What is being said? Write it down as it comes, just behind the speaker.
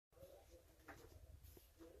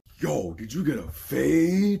Yo, did you get a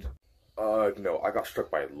fade? No, I got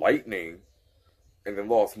struck by lightning and then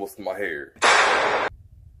lost most of my hair.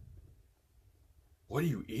 What are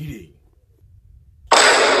you eating?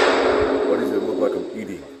 What does it look like I'm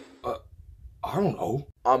eating? I don't know.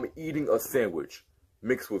 I'm eating a sandwich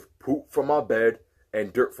mixed with poop from my bed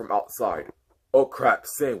and dirt from outside. A crap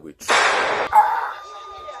sandwich.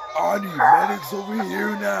 I need medics over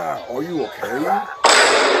here now. Are you okay?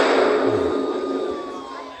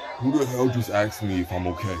 Who the hell just asked me if I'm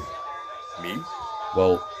okay? Me?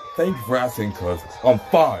 Well, thank you for asking, cuz I'm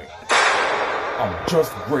fine. I'm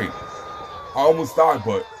just great. I almost died,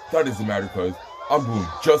 but that doesn't matter, cuz I'm doing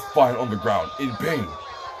just fine on the ground, in pain.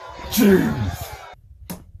 Jeez!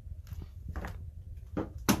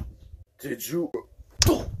 Did you...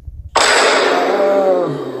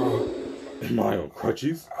 Am I on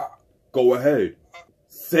crutches? Go ahead.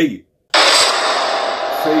 Say it.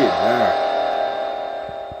 Say it now.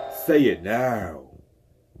 Say it now.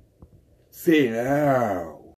 Say it now.